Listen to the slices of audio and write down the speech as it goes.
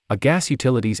A gas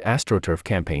utilities astroturf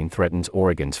campaign threatens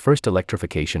Oregon's first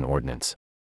electrification ordinance.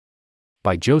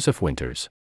 By Joseph Winters.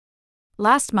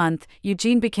 Last month,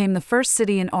 Eugene became the first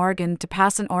city in Oregon to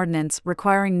pass an ordinance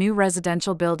requiring new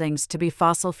residential buildings to be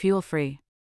fossil fuel-free.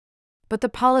 But the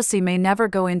policy may never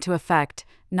go into effect,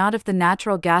 not if the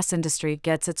natural gas industry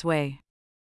gets its way.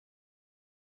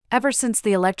 Ever since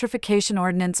the electrification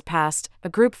ordinance passed, a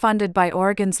group funded by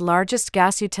Oregon's largest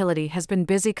gas utility has been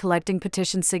busy collecting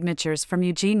petition signatures from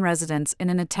Eugene residents in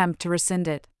an attempt to rescind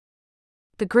it.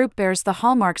 The group bears the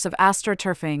hallmarks of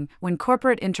astroturfing, when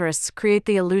corporate interests create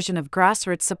the illusion of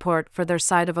grassroots support for their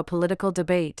side of a political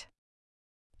debate.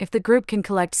 If the group can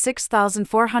collect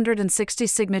 6,460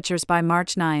 signatures by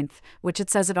March 9th, which it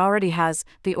says it already has,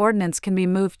 the ordinance can be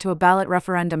moved to a ballot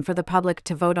referendum for the public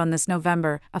to vote on this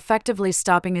November, effectively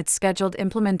stopping its scheduled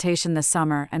implementation this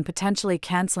summer and potentially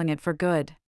canceling it for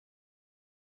good.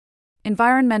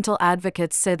 Environmental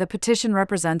advocates say the petition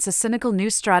represents a cynical new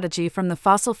strategy from the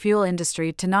fossil fuel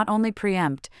industry to not only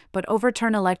preempt, but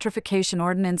overturn electrification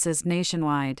ordinances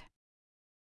nationwide.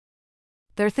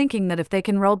 They're thinking that if they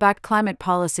can roll back climate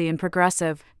policy in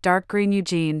progressive, dark green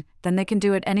Eugene, then they can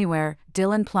do it anywhere,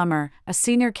 Dylan Plummer, a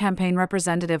senior campaign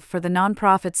representative for the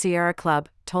nonprofit Sierra Club,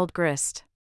 told Grist.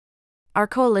 Our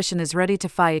coalition is ready to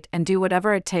fight and do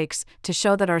whatever it takes to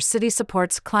show that our city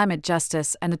supports climate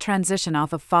justice and a transition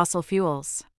off of fossil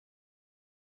fuels.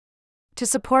 To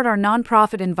support our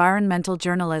nonprofit environmental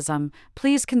journalism,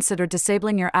 please consider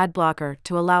disabling your ad blocker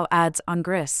to allow ads on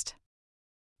Grist.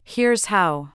 Here's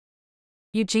how.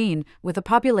 Eugene, with a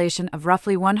population of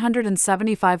roughly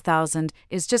 175,000,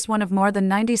 is just one of more than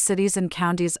 90 cities and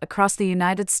counties across the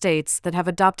United States that have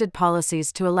adopted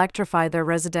policies to electrify their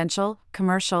residential,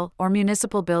 commercial, or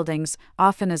municipal buildings,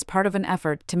 often as part of an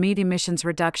effort to meet emissions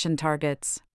reduction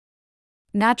targets.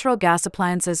 Natural gas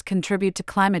appliances contribute to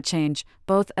climate change,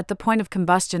 both at the point of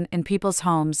combustion in people's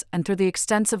homes and through the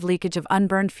extensive leakage of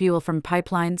unburned fuel from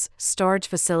pipelines, storage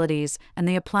facilities, and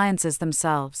the appliances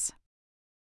themselves.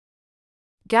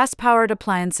 Gas-powered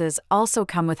appliances also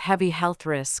come with heavy health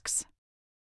risks.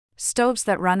 Stoves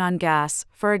that run on gas,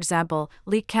 for example,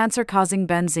 leak cancer-causing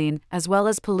benzene, as well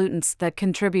as pollutants that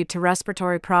contribute to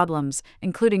respiratory problems,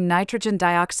 including nitrogen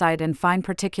dioxide and fine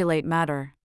particulate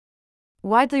matter.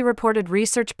 Widely reported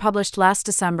research published last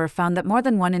December found that more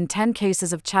than 1 in 10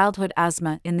 cases of childhood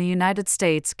asthma in the United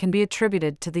States can be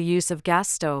attributed to the use of gas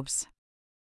stoves.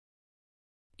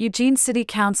 Eugene City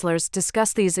Councilors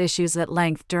discussed these issues at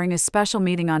length during a special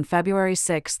meeting on February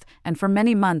 6 and for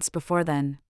many months before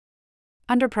then.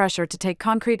 Under pressure to take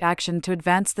concrete action to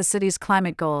advance the city's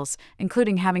climate goals,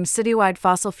 including having citywide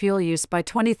fossil fuel use by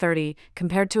 2030,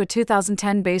 compared to a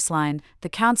 2010 baseline, the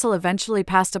council eventually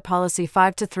passed a policy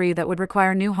 5-3 that would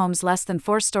require new homes less than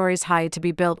 4 stories high to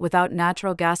be built without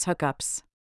natural gas hookups.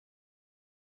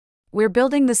 We're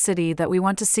building the city that we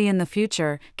want to see in the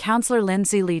future, Councillor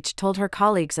Lindsay Leach told her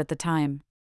colleagues at the time.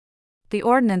 The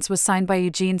ordinance was signed by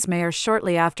Eugene's mayor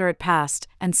shortly after it passed,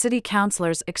 and city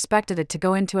councilors expected it to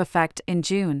go into effect in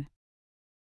June.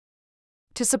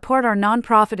 To support our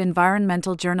nonprofit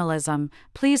environmental journalism,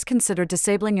 please consider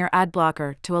disabling your ad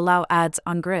blocker to allow ads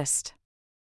on Grist.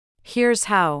 Here's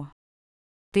how.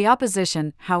 The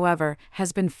opposition, however,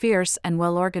 has been fierce and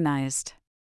well organized.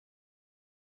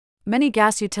 Many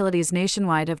gas utilities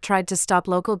nationwide have tried to stop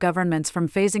local governments from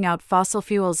phasing out fossil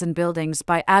fuels in buildings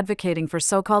by advocating for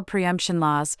so-called preemption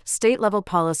laws, state-level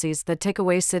policies that take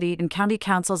away city and county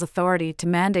councils' authority to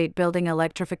mandate building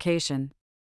electrification.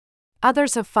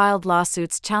 Others have filed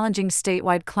lawsuits challenging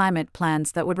statewide climate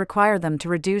plans that would require them to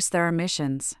reduce their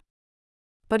emissions.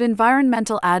 But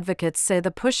environmental advocates say the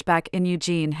pushback in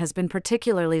Eugene has been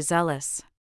particularly zealous.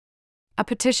 A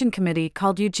petition committee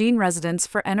called Eugene Residents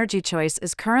for Energy Choice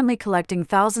is currently collecting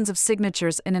thousands of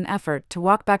signatures in an effort to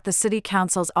walk back the city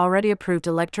council's already approved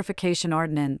electrification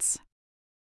ordinance.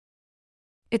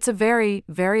 It's a very,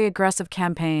 very aggressive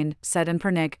campaign, said Ann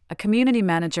Pernick, a community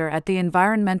manager at the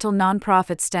environmental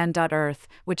nonprofit Stand.Earth,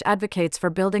 which advocates for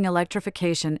building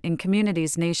electrification in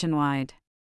communities nationwide.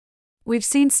 We've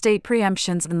seen state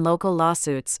preemptions and local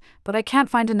lawsuits, but I can't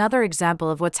find another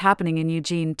example of what's happening in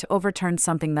Eugene to overturn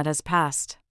something that has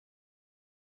passed.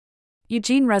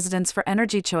 Eugene Residents for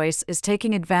Energy Choice is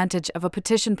taking advantage of a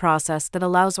petition process that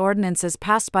allows ordinances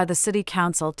passed by the city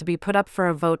council to be put up for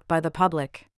a vote by the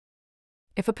public.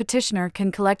 If a petitioner can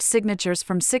collect signatures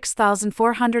from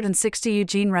 6,460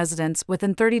 Eugene residents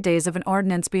within 30 days of an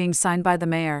ordinance being signed by the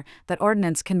mayor, that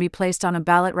ordinance can be placed on a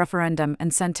ballot referendum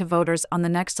and sent to voters on the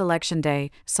next election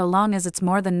day, so long as it's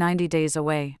more than 90 days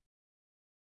away.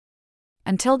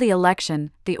 Until the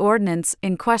election, the ordinance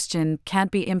in question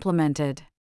can't be implemented.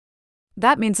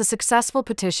 That means a successful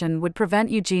petition would prevent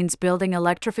Eugene's building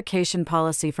electrification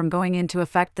policy from going into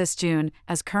effect this June,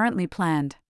 as currently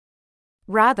planned.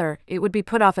 Rather, it would be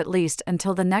put off at least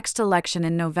until the next election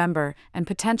in November and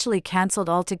potentially cancelled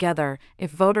altogether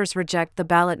if voters reject the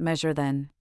ballot measure then.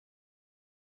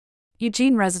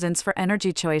 Eugene Residents for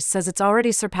Energy Choice says it's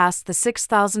already surpassed the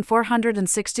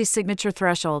 6,460 signature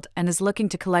threshold and is looking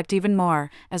to collect even more,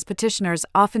 as petitioners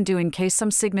often do in case some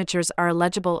signatures are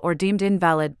illegible or deemed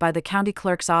invalid by the county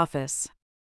clerk's office.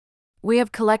 We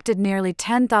have collected nearly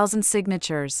 10,000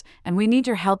 signatures, and we need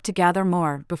your help to gather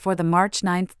more before the March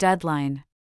 9th deadline.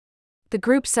 The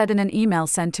group said in an email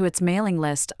sent to its mailing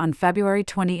list on February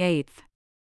 28.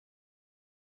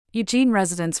 Eugene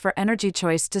Residents for Energy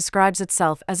Choice describes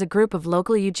itself as a group of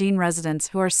local Eugene residents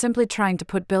who are simply trying to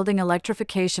put building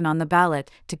electrification on the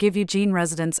ballot to give Eugene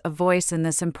residents a voice in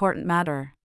this important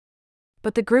matter.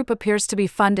 But the group appears to be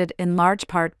funded in large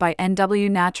part by NW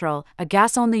Natural, a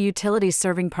gas-only utility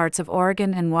serving parts of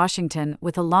Oregon and Washington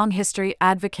with a long history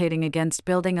advocating against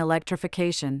building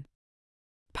electrification.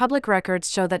 Public records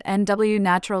show that NW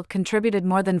Natural contributed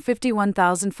more than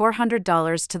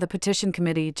 $51,400 to the petition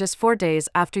committee just 4 days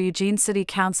after Eugene City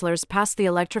councilors passed the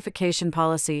electrification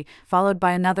policy, followed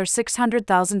by another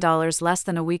 $600,000 less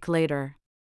than a week later.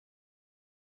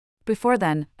 Before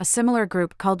then, a similar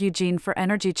group called Eugene for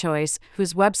Energy Choice,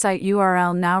 whose website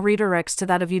URL now redirects to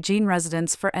that of Eugene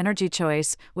Residents for Energy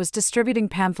Choice, was distributing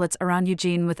pamphlets around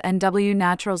Eugene with NW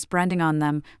Natural's branding on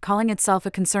them, calling itself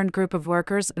a concerned group of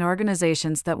workers and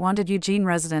organizations that wanted Eugene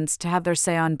residents to have their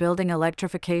say on building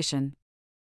electrification.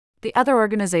 The other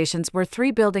organizations were 3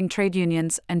 building trade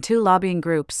unions and 2 lobbying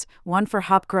groups, one for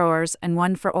hop growers and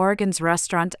one for Oregon's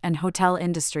restaurant and hotel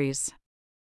industries.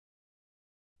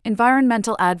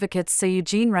 Environmental advocates say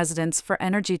Eugene Residents for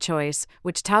Energy Choice,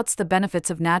 which touts the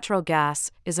benefits of natural gas,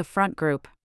 is a front group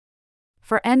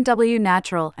for NW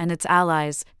Natural and its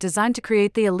allies, designed to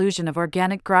create the illusion of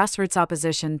organic grassroots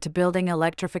opposition to building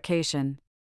electrification.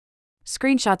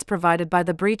 Screenshots provided by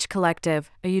the Breach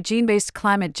Collective, a Eugene-based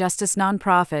climate justice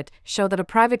nonprofit, show that a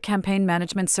private campaign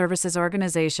management services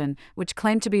organization, which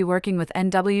claimed to be working with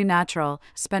NW Natural,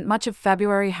 spent much of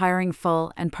February hiring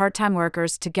full and part-time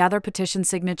workers to gather petition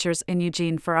signatures in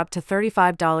Eugene for up to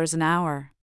 $35 an hour.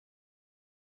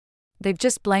 They've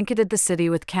just blanketed the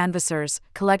city with canvassers,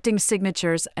 collecting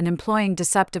signatures and employing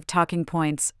deceptive talking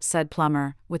points, said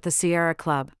Plummer, with the Sierra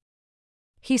Club.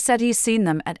 He said he's seen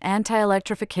them at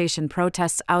anti-electrification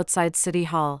protests outside City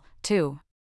Hall, too.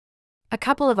 A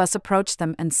couple of us approached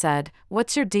them and said,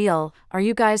 "What's your deal? Are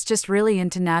you guys just really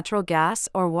into natural gas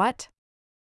or what?"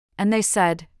 And they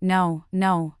said, No,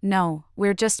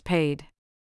 we're just paid."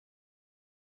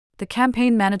 The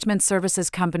campaign management services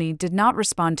company did not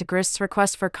respond to Grist's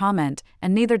request for comment,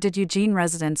 and neither did Eugene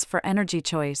Residents for Energy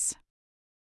Choice.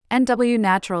 NW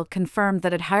Natural confirmed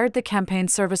that it hired the campaign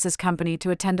services company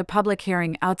to attend a public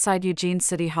hearing outside Eugene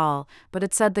City Hall, but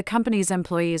it said the company's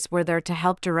employees were there to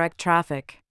help direct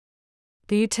traffic.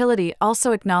 The utility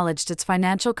also acknowledged its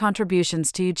financial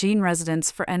contributions to Eugene Residents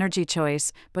for Energy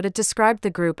Choice, but it described the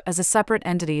group as a separate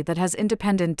entity that has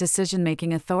independent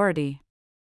decision-making authority.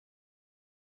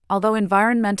 Although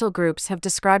environmental groups have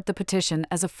described the petition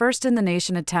as a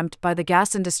first-in-the-nation attempt by the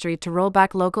gas industry to roll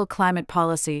back local climate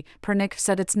policy, Pernick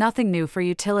said it's nothing new for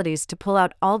utilities to pull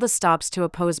out all the stops to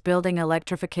oppose building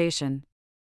electrification.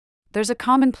 There's a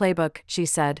common playbook, she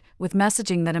said, with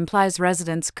messaging that implies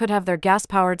residents could have their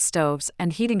gas-powered stoves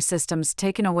and heating systems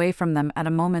taken away from them at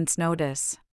a moment's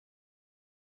notice.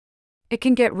 It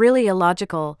can get really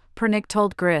illogical, Pernick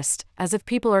told Grist, as if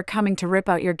people are coming to rip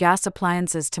out your gas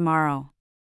appliances tomorrow.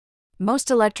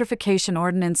 Most electrification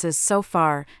ordinances so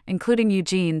far, including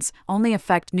Eugene's, only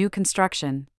affect new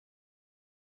construction.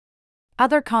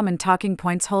 Other common talking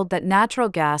points hold that natural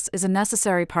gas is a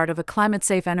necessary part of a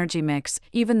climate-safe energy mix,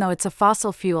 even though it's a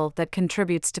fossil fuel that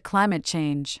contributes to climate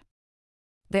change.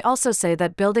 They also say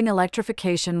that building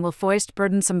electrification will foist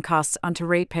burdensome costs onto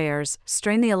ratepayers,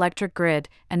 strain the electric grid,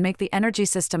 and make the energy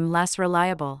system less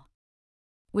reliable.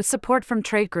 With support from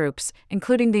trade groups,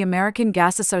 including the American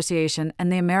Gas Association and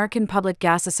the American Public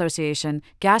Gas Association,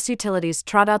 gas utilities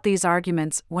trot out these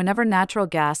arguments whenever natural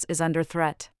gas is under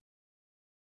threat.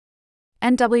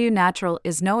 NW Natural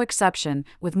is no exception,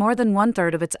 with more than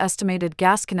one-third of its estimated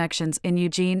gas connections in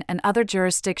Eugene and other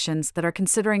jurisdictions that are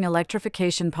considering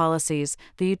electrification policies.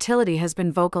 The utility has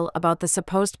been vocal about the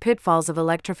supposed pitfalls of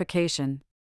electrification.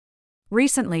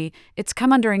 Recently, it's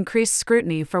come under increased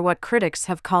scrutiny for what critics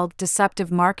have called deceptive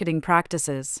marketing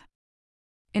practices.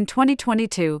 In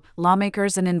 2022,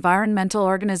 lawmakers and environmental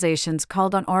organizations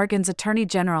called on Oregon's Attorney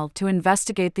General to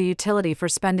investigate the utility for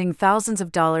spending thousands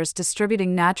of dollars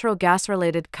distributing natural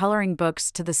gas-related coloring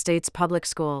books to the state's public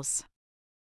schools.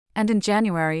 And in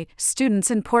January,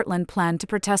 students in Portland planned to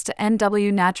protest a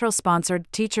NW Natural-sponsored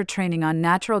teacher training on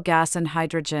natural gas and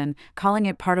hydrogen, calling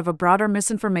it part of a broader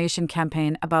misinformation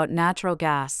campaign about natural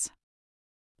gas.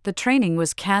 The training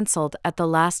was canceled at the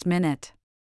last minute.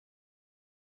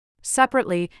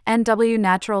 Separately, NW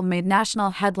Natural made national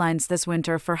headlines this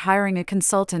winter for hiring a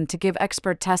consultant to give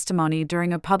expert testimony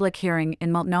during a public hearing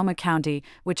in Multnomah County,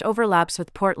 which overlaps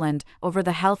with Portland, over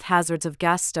the health hazards of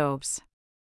gas stoves.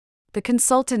 The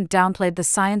consultant downplayed the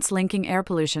science linking air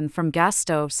pollution from gas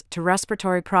stoves to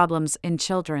respiratory problems in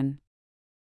children.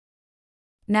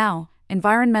 Now,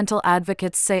 environmental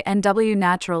advocates say NW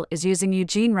Natural is using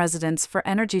Eugene residents for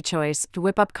energy choice to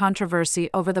whip up controversy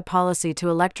over the policy to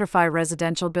electrify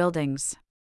residential buildings.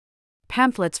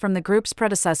 Pamphlets from the group's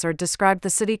predecessor described the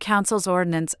city council's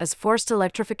ordinance as forced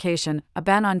electrification, a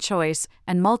ban on choice,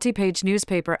 and multi-page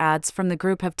newspaper ads from the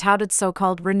group have touted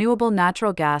so-called renewable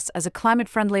natural gas as a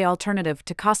climate-friendly alternative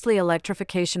to costly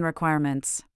electrification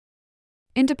requirements.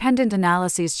 Independent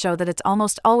analyses show that it's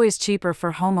almost always cheaper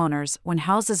for homeowners when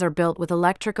houses are built with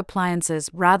electric appliances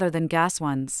rather than gas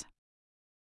ones.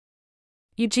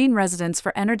 Eugene Residents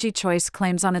for Energy Choice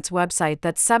claims on its website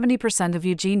that 70% of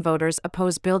Eugene voters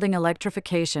oppose building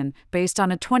electrification, based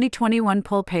on a 2021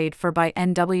 poll paid for by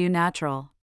NW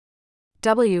Natural.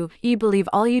 We believe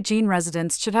all Eugene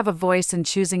residents should have a voice in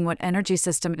choosing what energy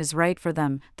system is right for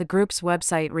them, the group's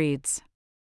website reads.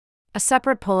 A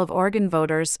separate poll of Oregon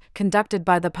voters, conducted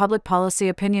by the public policy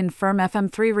opinion firm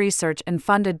FM3 Research and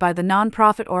funded by the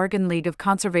nonprofit Oregon League of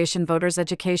Conservation Voters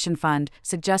Education Fund,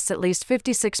 suggests at least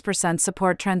 56%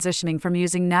 support transitioning from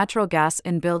using natural gas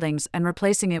in buildings and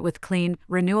replacing it with clean,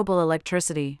 renewable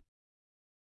electricity.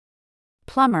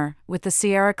 Plummer, with the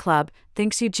Sierra Club,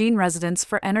 thinks Eugene Residents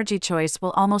for Energy Choice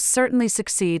will almost certainly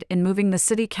succeed in moving the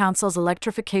City Council's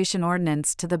electrification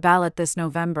ordinance to the ballot this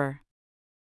November.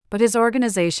 But his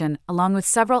organization, along with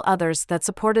several others that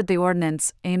supported the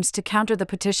ordinance, aims to counter the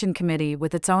petition committee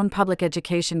with its own public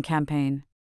education campaign.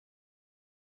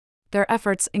 Their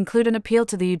efforts include an appeal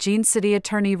to the Eugene City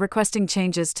Attorney requesting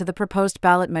changes to the proposed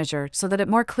ballot measure so that it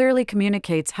more clearly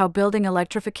communicates how building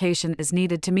electrification is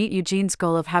needed to meet Eugene's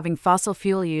goal of having fossil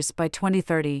fuel use by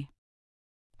 2030.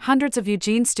 Hundreds of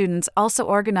Eugene students also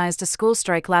organized a school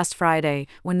strike last Friday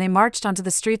when they marched onto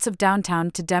the streets of downtown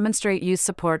to demonstrate youth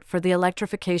support for the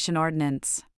electrification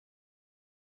ordinance.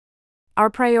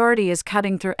 Our priority is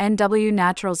cutting through NW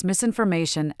Natural's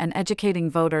misinformation and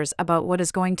educating voters about what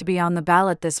is going to be on the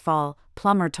ballot this fall,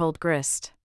 Plummer told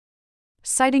Grist.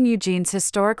 Citing Eugene's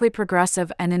historically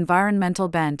progressive and environmental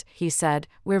bent, he said,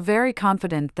 "We're very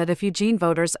confident that if Eugene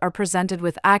voters are presented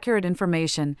with accurate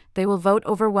information, they will vote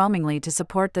overwhelmingly to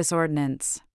support this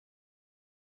ordinance."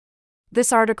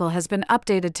 This article has been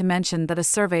updated to mention that a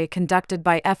survey conducted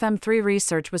by FM3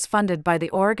 Research was funded by the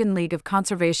Oregon League of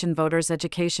Conservation Voters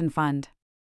Education Fund.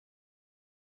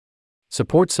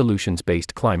 Support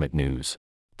solutions-based climate news.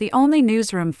 The only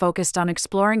newsroom focused on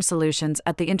exploring solutions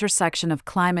at the intersection of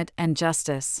climate and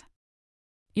justice.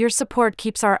 Your support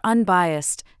keeps our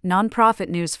unbiased, nonprofit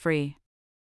news free.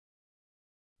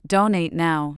 Donate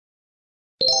now.